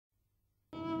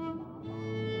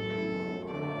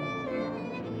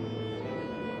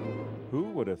Who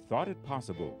would have thought it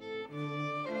possible?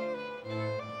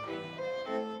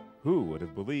 Who would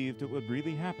have believed it would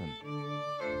really happen?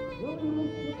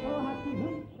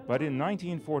 But in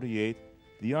 1948,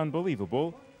 the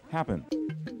unbelievable happened.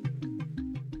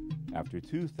 After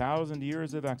 2,000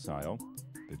 years of exile,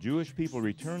 the Jewish people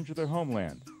returned to their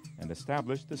homeland and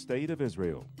established the State of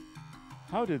Israel.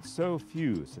 How did so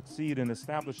few succeed in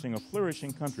establishing a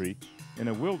flourishing country in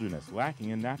a wilderness lacking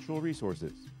in natural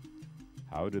resources?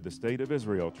 How did the State of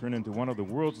Israel turn into one of the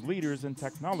world's leaders in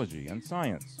technology and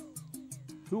science?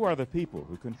 Who are the people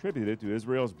who contributed to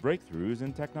Israel's breakthroughs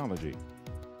in technology?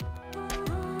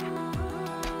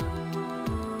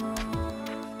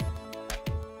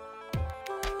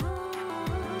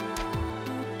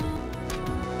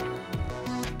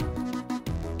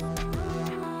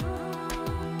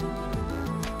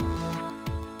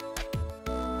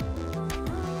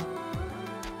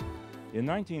 In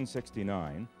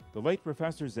 1969, the late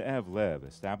Professor Ze'ev Lev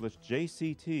established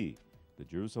JCT, the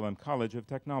Jerusalem College of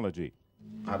Technology.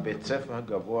 הבית ספר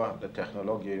הגבוה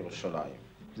לטכנולוגיה ירושלים.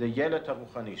 זה ילד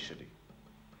הרוחני שלי.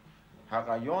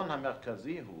 הרעיון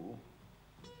המרכזי הוא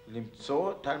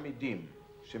למצוא תלמידים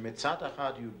שמצד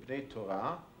אחד יהיו בני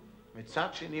תורה, מצד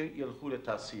שני ילכו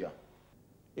לתעשייה.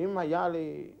 אם היה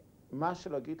לי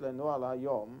משהו להגיד לנוער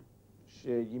היום,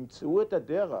 שימצאו את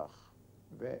הדרך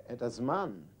ואת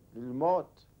הזמן ללמוד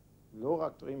לא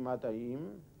רק דברים מדעיים,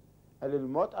 אלא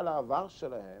ללמוד על העבר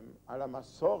שלהם, על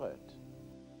המסורת.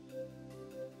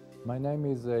 My name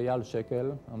is Eyal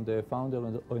Shekel. I'm the founder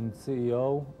and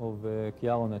CEO of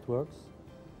Chiaro Networks.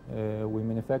 We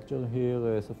manufacture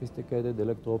here sophisticated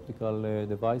electro-optical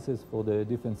devices for the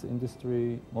defense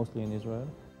industry, mostly in Israel.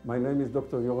 My name is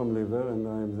Dr. Yoram Lever, and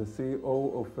I'm the CEO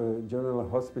of a general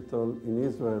hospital in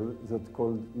Israel that's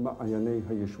called Ma'ayanei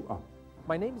HaYeshuah.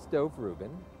 My name is Dov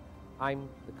Rubin. I'm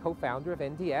the co-founder of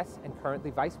NDS and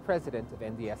currently vice president of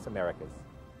NDS Americas.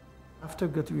 After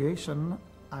graduation,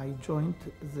 I joined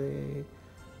the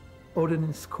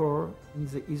Ordnance Corps in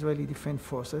the Israeli Defense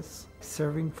Forces,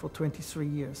 serving for 23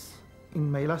 years.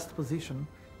 In my last position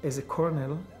as a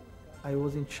colonel, I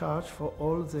was in charge for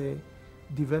all the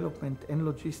development and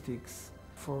logistics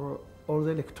for all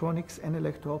the electronics and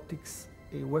electro-optics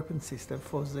weapon system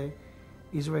for the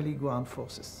Israeli ground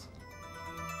forces.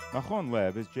 Machon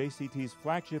Lev is JCT's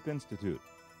flagship institute,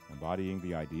 embodying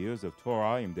the ideas of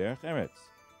Torah im Derech Eretz,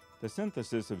 the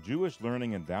synthesis of Jewish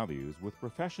learning and values with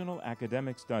professional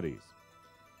academic studies.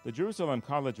 The Jerusalem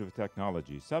College of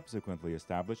Technology subsequently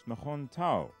established Machon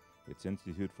Tau, its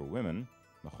institute for women,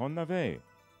 Machon Naveh,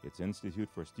 its institute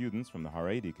for students from the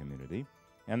Haredi community,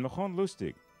 and Machon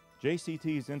Lustig,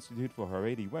 JCT's Institute for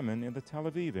Haredi Women in the Tel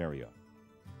Aviv area.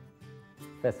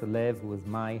 Professor Lev was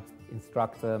my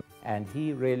instructor, and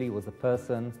he really was a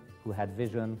person who had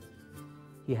vision.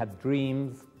 He had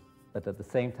dreams, but at the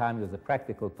same time he was a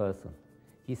practical person.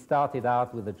 He started out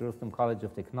with the Jerusalem College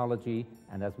of Technology,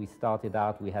 and as we started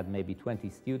out we had maybe 20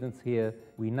 students here.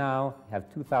 We now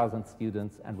have 2,000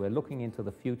 students, and we're looking into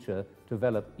the future to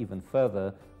develop even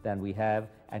further than we have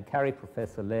and carry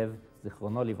Professor Lev,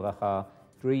 Zichrono Livracha,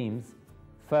 dreams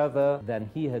further than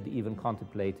he had even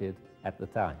contemplated at the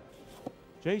time.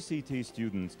 JCT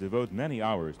students devote many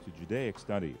hours to Judaic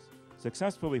studies,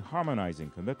 successfully harmonizing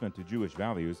commitment to Jewish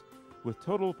values with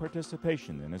total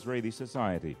participation in Israeli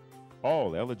society.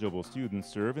 All eligible students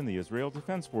serve in the Israel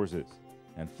Defense Forces,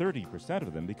 and 30%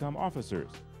 of them become officers.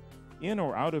 In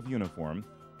or out of uniform,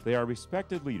 they are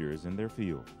respected leaders in their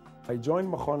field. I joined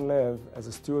Machon Lev as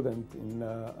a student in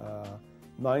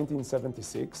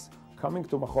 1976. Coming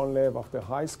to Machon Lev after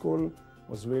high school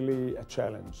was really a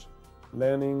challenge.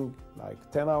 Learning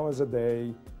like 10 hours a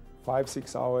day,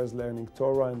 5-6 hours learning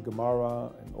Torah and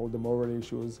Gemara and all the moral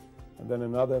issues, and then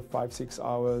another 5-6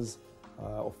 hours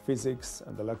of physics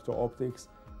and electro-optics,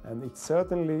 and it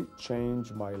certainly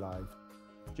changed my life.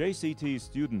 JCT's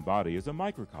student body is a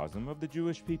microcosm of the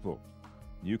Jewish people.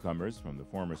 Newcomers from the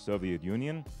former Soviet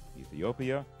Union,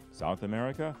 Ethiopia, South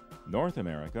America, North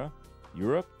America,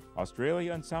 Europe,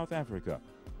 Australia, and South Africa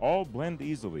all blend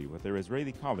easily with their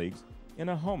Israeli colleagues in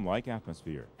a home-like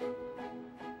atmosphere.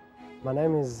 My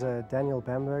name is Daniel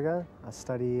Bamberger. I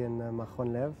study in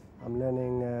Machon Lev. I'm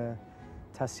learning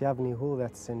Tasyav Nihul,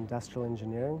 that's industrial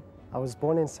engineering. I was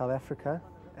born in South Africa,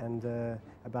 and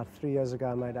about 3 years ago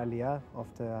I made Aliyah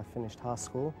after I finished high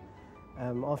school.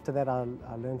 After that I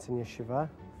learned in yeshiva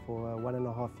for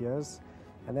 1.5 years,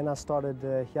 and then I started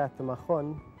here at the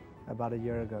Machon about a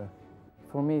year ago.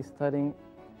 For me, studying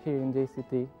here in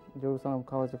JCT, Jerusalem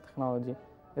College of Technology,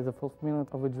 is a fulfillment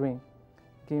of a dream,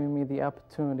 giving me the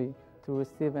opportunity to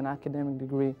receive an academic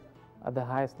degree at the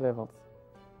highest levels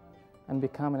and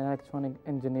become an electronic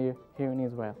engineer here in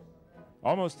Israel.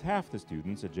 Almost half the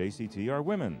students at JCT are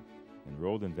women,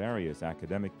 enrolled in various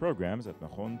academic programs at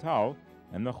Mechon Tal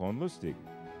and Mechon Lustig.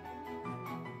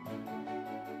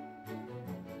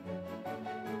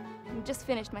 I just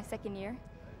finished my second year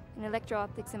in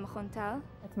electro-optics in Mechon Tal.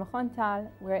 At Mechon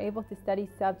Tal, we are able to study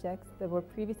subjects that were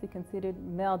previously considered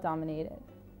male-dominated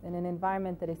in an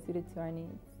environment that is suited to our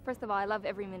needs. First of all, I love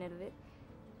every minute of it.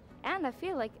 And I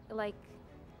feel like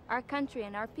our country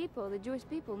and our people, the Jewish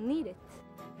people, need it.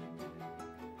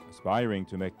 Aspiring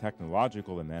to make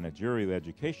technological and managerial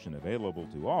education available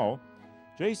to all,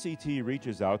 JCT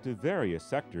reaches out to various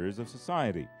sectors of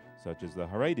society, such as the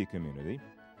Haredi community,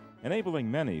 enabling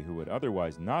many who would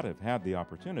otherwise not have had the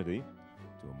opportunity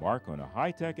to embark on a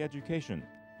high-tech education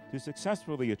to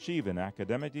successfully achieve an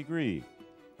academic degree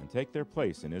and take their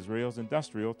place in Israel's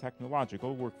industrial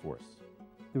technological workforce.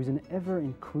 There is an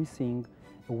ever-increasing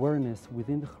awareness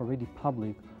within the Haredi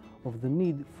public of the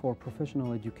need for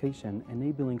professional education,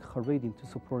 enabling Haredim to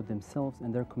support themselves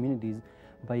and their communities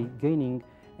by gaining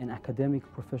an academic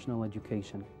professional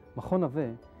education. Machon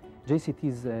Aveh,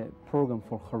 JCT's program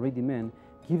for Haredi men,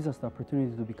 gives us the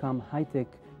opportunity to become high-tech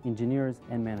engineers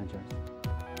and managers.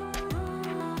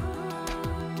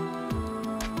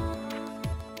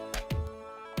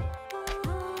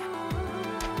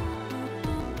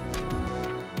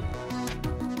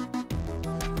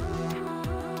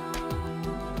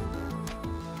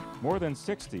 More than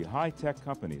 60 high-tech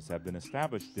companies have been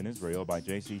established in Israel by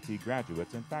JCT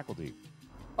graduates and faculty.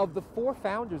 Of the 4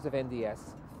 founders of NDS,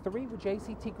 3 were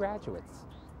JCT graduates.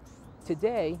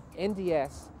 Today,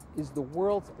 NDS is the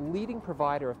world's leading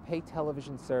provider of pay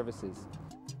television services.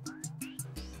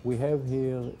 We have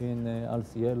here in Al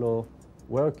Cielo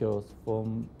workers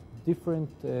from different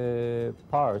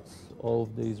parts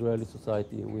of the Israeli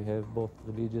society. We have both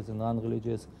religious and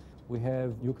non-religious. We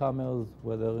have newcomers,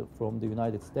 whether from the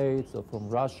United States or from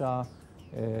Russia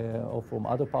or from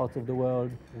other parts of the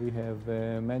world. We have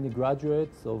many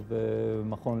graduates of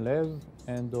Machon Lev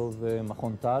and of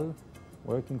Machon Tal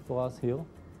working for us here.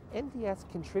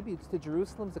 NDS contributes to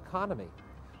Jerusalem's economy.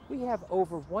 We have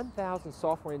over 1,000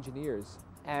 software engineers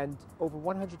and over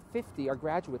 150 are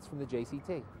graduates from the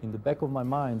JCT. In the back of my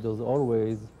mind, there's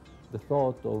always the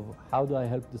thought of how do I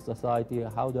help the society,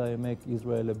 how do I make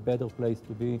Israel a better place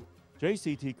to be.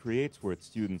 JCT creates for its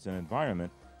students an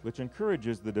environment which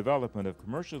encourages the development of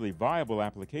commercially viable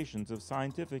applications of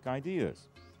scientific ideas.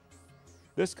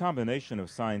 This combination of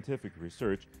scientific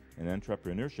research and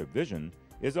entrepreneurship vision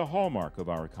is a hallmark of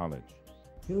our college.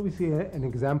 Here we see an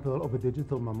example of a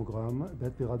digital mammogram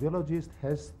that the radiologist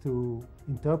has to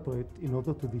interpret in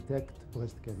order to detect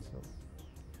breast cancer.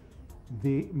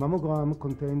 The mammogram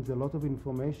contains a lot of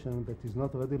information that is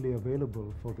not readily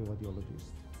available for the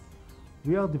radiologist.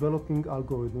 We are developing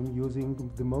algorithms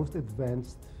using the most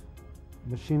advanced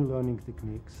machine learning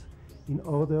techniques in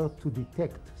order to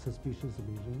detect suspicious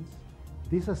lesions.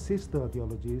 This assists the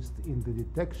radiologist in the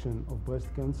detection of breast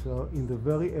cancer in the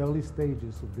very early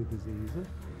stages of the disease,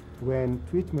 when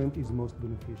treatment is most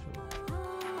beneficial.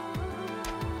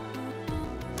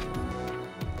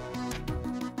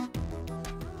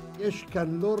 יש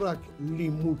כאן לא רק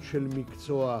לימוד של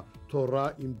מקצוע, תורה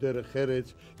עם דרך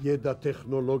ארץ, ידע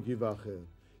טכנולוגי ואחר.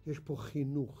 יש פה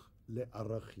חינוך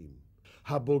לערכים.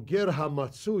 הבוגר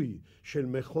המצוי של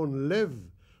מכון לב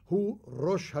הוא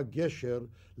ראש הגשר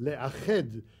לאחד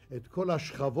את כל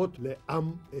השכבות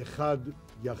לעם אחד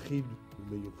יחיד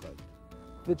ומיוחד.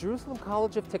 The Jerusalem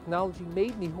College of Technology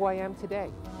made me who I am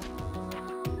today.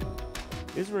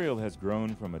 Israel has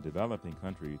grown from a developing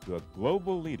country to a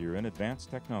global leader in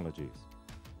advanced technologies.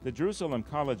 The Jerusalem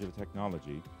College of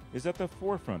Technology is at the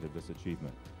forefront of this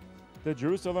achievement. The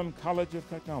Jerusalem College of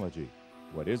Technology,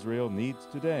 what Israel needs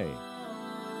today.